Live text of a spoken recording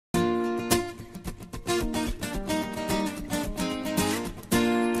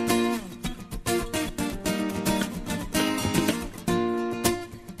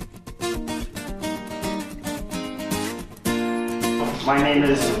My name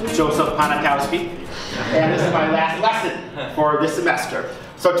is Joseph Poniatowski, and this is my last lesson for this semester.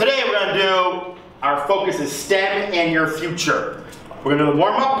 So today we're going to do, our focus is STEM and your future. We're going to do the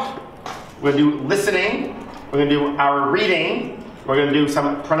warm-up, we're going to do listening, we're going to do our reading, we're going to do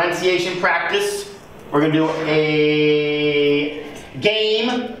some pronunciation practice, we're going to do a game,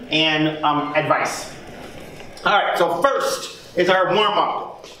 and advice. All right, so first is our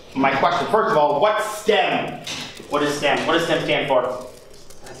warm-up. My question, first of all, what's STEM? What is STEM? What does STEM stand for?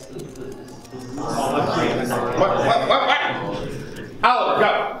 What? Oliver,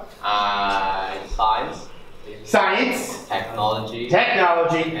 go. Science. Science. Technology.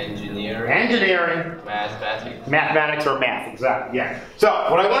 Technology. Engineering. Engineering. Mathematics. Mathematics or math, exactly, yeah. So,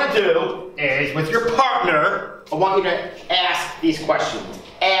 what I want to do is, with your partner, I want you to ask these questions.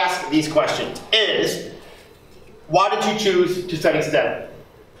 Ask these questions. Why did you choose to study STEM?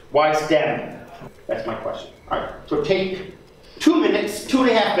 Why STEM? That's my question. All right, so take 2 minutes,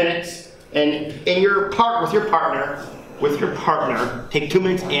 2.5 minutes, and with your partner, take 2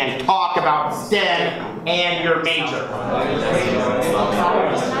 minutes and talk about STEM and your major.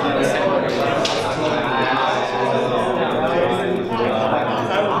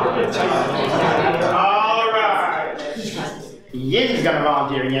 All right. Yin's gonna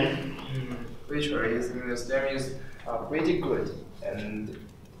volunteer, Yin. Which is STEM is pretty good, and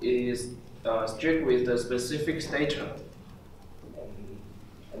it is strict with the specific statement,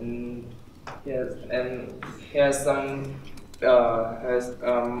 and yes, and has some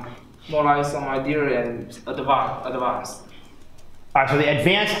more like some idea and advanced. All right, so the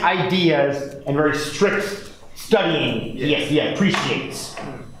advanced ideas and very strict studying. Yes, yeah, appreciates.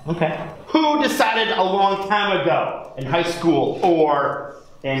 Okay. Who decided a long time ago in high school or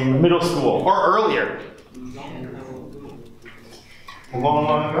in middle school or earlier? A long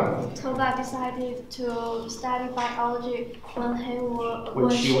ago? Toba decided to study biology when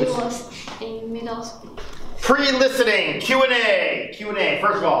she was in middle school. Pre-listening, Q&A.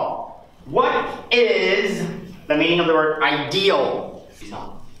 First of all, what is the meaning of the word ideal?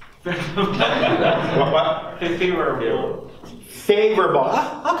 What? Favorable. Favorable.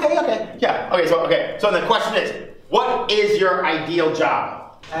 Okay. Yeah. So the question is, what is your ideal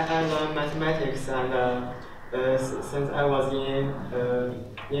job? I learned mathematics, and since I was in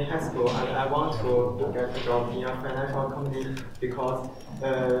high school, and I want to get a job in a financial company because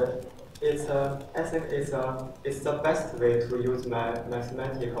I think it's the best way to use my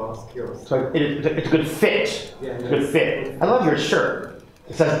mathematical skills. So it's a good fit. Yeah, good fit. I love your shirt.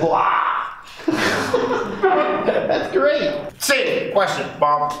 It says blah. That's great. Same question,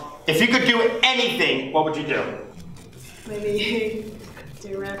 Bob. If you could do anything, what would you do? Maybe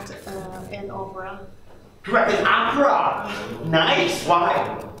direct an opera. Direct an opera. Nice.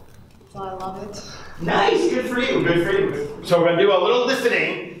 Why? So I love it. Nice. Good for you. So we're going to do a little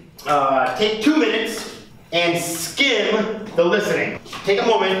listening. Take 2 minutes and skim the listening. Take a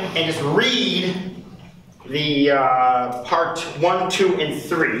moment and just read the part 1, 2, and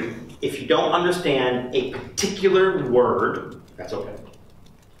 3. If you don't understand a particular word, that's okay.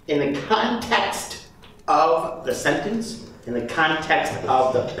 In the context of the sentence, in the context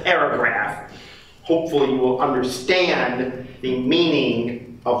of the paragraph, hopefully you will understand the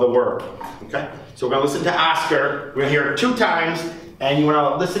meaning of the word. Okay? So we're going to listen to Oscar. We're going to hear it 2 times, and you want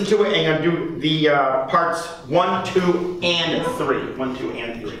to listen to it, and you're going to do the parts 1, 2, and 3. 1, 2,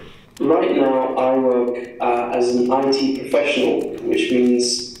 and 3. Right now, I work as an IT professional, which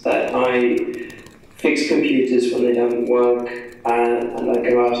means that I fix computers when they don't work, and I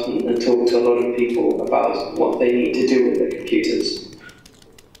go out and talk to a lot of people about what they need to do with their computers.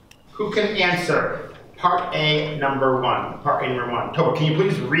 Who can answer part A, number 1? Part A, number 1. Toba, can you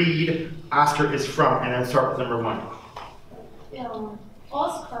please read Oscar is from, and then start with number 1.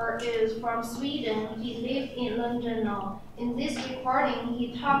 Oscar is from Sweden. He lives in London now. In this recording,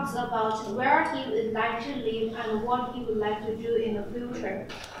 he talks about where he would like to live and what he would like to do in the future.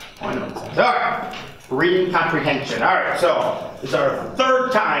 All right, reading comprehension. All right, so this is our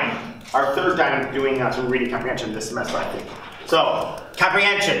third time doing some reading comprehension this semester, I think. So,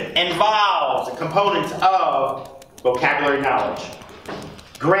 comprehension involves the components of vocabulary knowledge,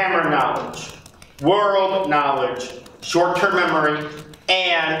 grammar knowledge, world knowledge, short-term memory,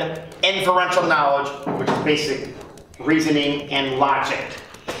 and inferential knowledge, which is basic reasoning and logic.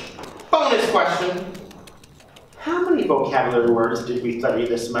 Bonus question. How many vocabulary words did we study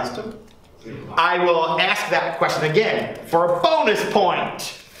this semester? I will ask that question again for a bonus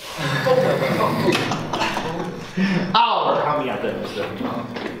point. Oliver, help me out there, mister.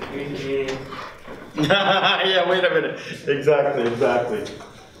 Yeah, wait a minute. Exactly.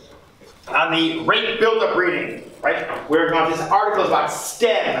 On the rate build-up reading, right? We're going to this article is about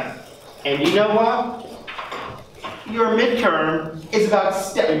STEM. And you know what? Your midterm is about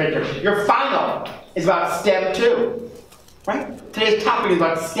STEM. Your final is about STEM too, right? Today's topic is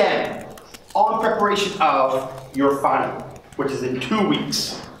about STEM, all in preparation of your final, which is in 2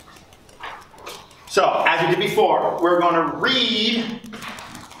 weeks. So, as we did before, we're going to read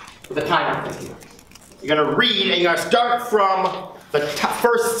with a timer. You're going to read, and you're going to start from the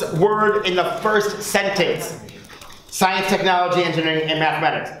first word in the first sentence. Science, technology, engineering, and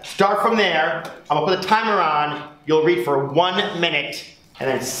mathematics. Start from there. I'm going to put a timer on. You'll read for 1 minute, and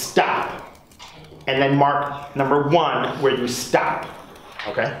then stop. And then mark number 1 where you stop.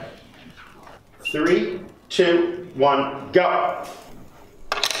 Okay? 3, 2, 1, go.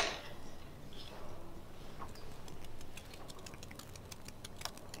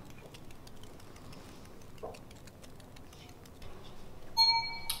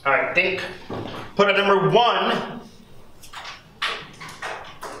 All right, think. Put a number 1.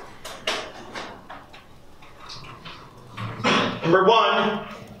 Number 1,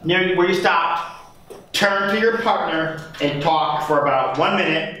 near where you stopped, turn to your partner and talk for about 1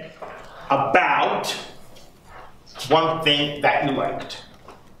 minute about one thing that you liked.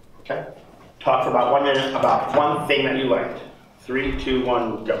 Okay? Talk for about 1 minute about one thing that you liked. 3, 2,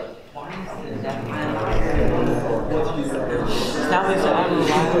 1, go.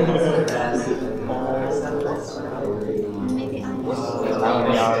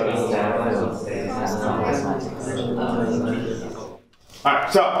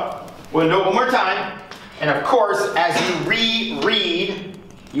 Alright, so we'll do it one more time. And of course, as you reread,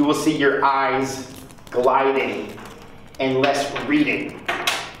 you will see your eyes gliding and less reading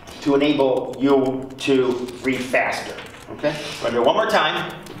to enable you to read faster. Okay? We're going to do it one more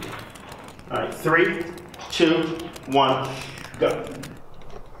time. Alright, 3, 2, 1, go.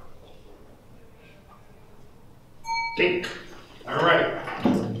 Think.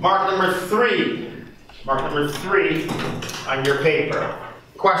 Alright. Mark number 3. Mark number 3 on your paper.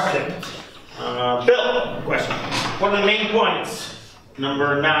 Question. Bill, question. What are the main points?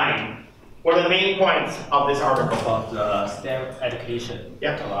 Number 9. What are the main points of this article? About the STEM education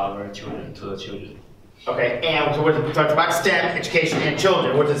Yep. of our children, to the children. Okay, and so it's about STEM, education, and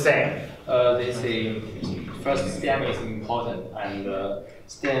children. What does it say? They say first STEM is important, and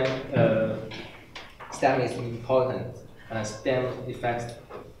STEM is important, and STEM affects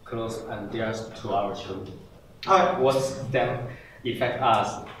close and dearest to our children. What STEM affects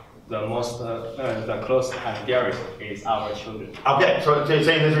us the most, the close and dearest is our children. Okay, so you're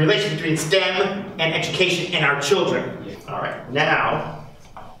saying there's a relation between STEM and education and our children. Yes. All right, now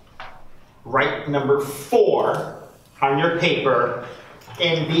write number 4 on your paper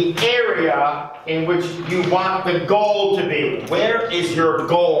in the area in which you want the goal to be. Where is your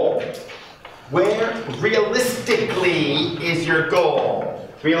goal? Where realistically is your goal?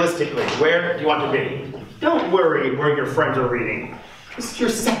 Realistically, where do you want to be? Don't worry where your friends are reading. This is your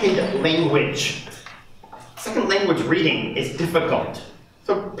second language. Second language reading is difficult.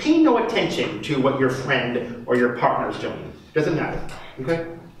 So pay no attention to what your friend or your partner is doing. Doesn't matter. Okay?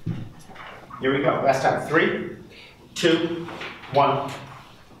 Here we go. Last time. 3, 2, 1.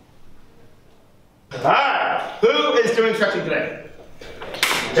 Alright. Who is doing stretching today?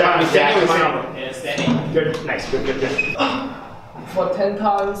 John, standing or sitting? Yeah, standing. Good. Nice. Good, good, good. For 10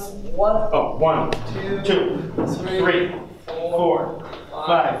 times, 1, Oh, 1, 2, 3, 4,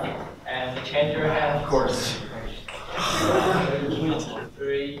 5. And change your hand. Of course.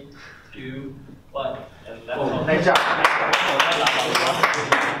 3, 2, 1. And that's all. Nice job.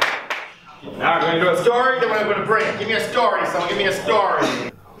 Now we're going to do a story, then we're going to break. Give me a story, someone give me a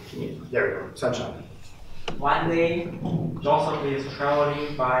story. There we go, sunshine. One day, Joseph is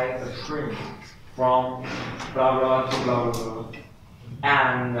traveling by the train from blah blah to blah blah,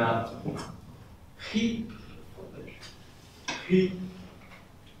 and he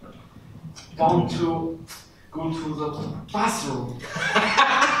want to go to the bathroom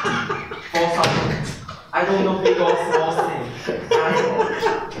for some, I don't know, big or small thing.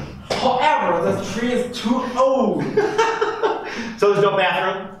 However, the tree is too old. So there's no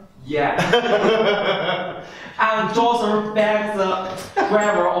bathroom? Yeah. And Joseph begs the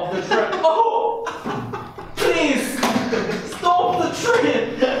driver of the train, oh, please stop the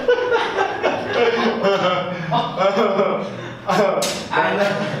train.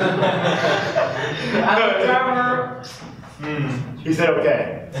 And the driver. He said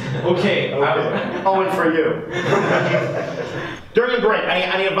okay. Okay. Only for you. During a break,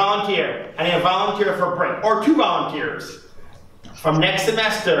 I need a volunteer. I need a volunteer for a break, or 2 volunteers. From next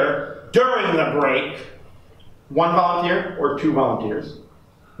semester, during the break, 1 volunteer or 2 volunteers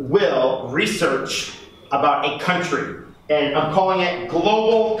will research about a country, and I'm calling it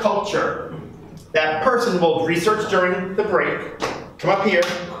global culture. That person will research during the break, come up here,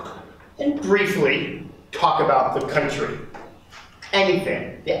 and briefly talk about the country.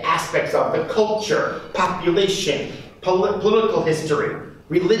 Anything, the aspects of the culture, population, political history,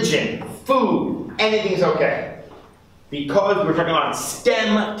 religion, food, anything's okay. Because we're talking about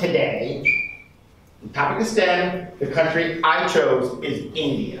STEM today, the topic of STEM, the country I chose is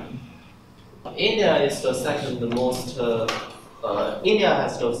India. India is the second most. India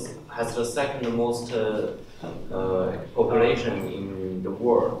has the second most population in the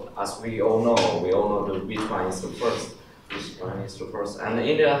world. As we all know which one is the first. Which one is the first? And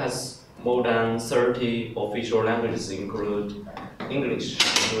India has more than 30 official languages, including English,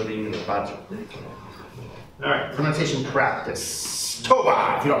 including the budget. All right, pronunciation practice.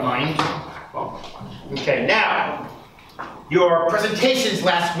 Toba, if you don't mind. Okay, now, your presentations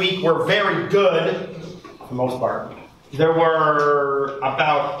last week were very good, for the most part. There were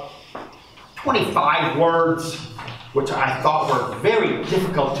about 25 words, which I thought were very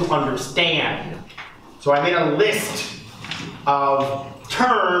difficult to understand. So I made a list of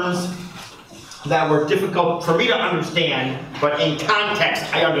terms that were difficult for me to understand, but in context,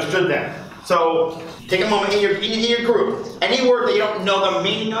 I understood them. So take a moment in your group. Any word that you don't know the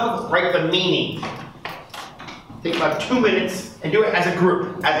meaning of, write the meaning. Take about 2 minutes and do it as a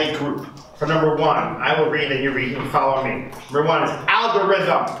group, For number one, I will read and you read and follow me. Number one is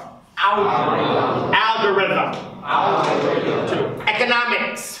algorithm. Algorithm. 2,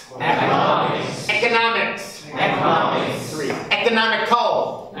 economics. Economics. 3,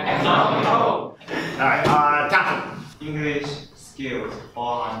 economical. All right, Thompson. English skills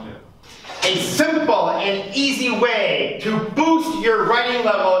 400. A simple and easy way to boost your writing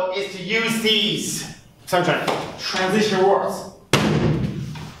level is to use these. Sunshine. Transition words.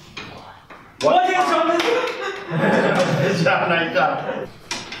 What is Good job, nice job.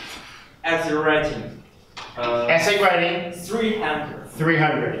 Essay writing. Essay writing.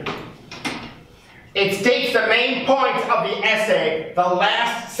 300. It states the main points of the essay, the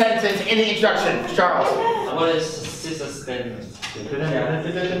last sentence in the introduction. Charles. What is scissor statement?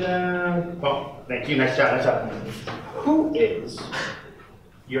 Oh, thank you. Nice job. Who is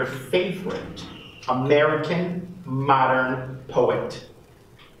your favorite American modern poet?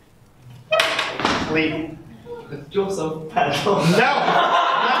 Lee. Joseph Patton. No.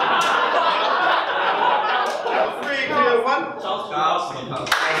 3, 2, 1.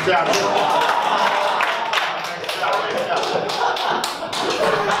 Nice job.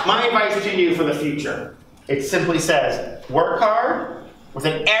 My advice to you for the future, it simply says, work hard with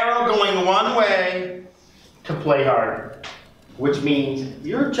an arrow going one way to play hard, which means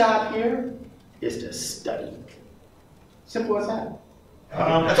your job here is to study. Simple as that.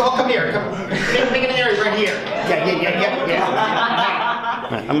 Let's all come here. Come, make an area right here. Yeah.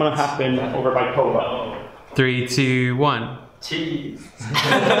 Right, I'm gonna hop in over by Toba. 3, 2, 1. Cheese.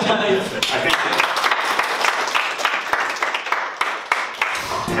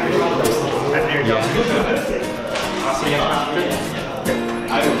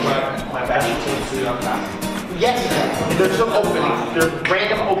 I will try my best to do that. Yes, there's some openings. There's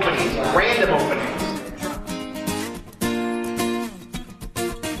random openings.